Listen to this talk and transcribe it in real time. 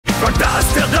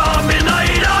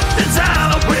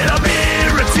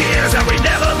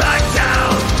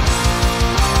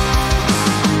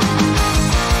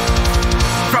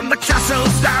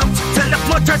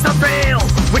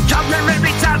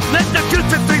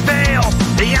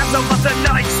middle of the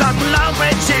night, some loud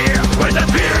and cheer. When the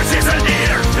beer isn't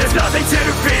near, there's nothing to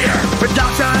fear. With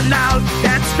doctor loud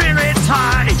and spirits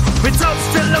high, with toast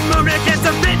till the moon against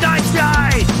the midnight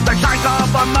sky. The kind of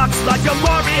amongst like a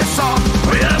warrior song.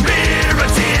 With a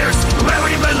Beerateers, where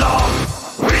we belong.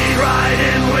 We ride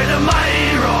in with a mighty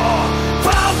roar.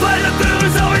 Followed by the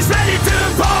blues, always ready to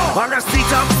pour. On a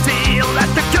seat of steel at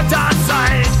the guitar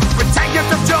side, with tankers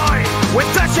of joy, with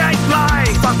the shake fly.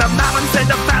 From the mountains and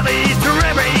the valleys to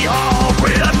every hall.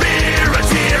 With a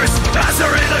Beerateers,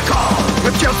 answering the call.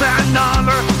 With kills and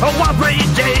armor, a wild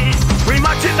brigade. We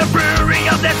march in the brewery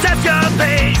of this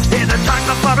escapade. In the time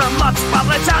of a much while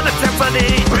the talent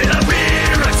symphony. With a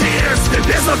Beerateers,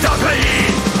 there's no company.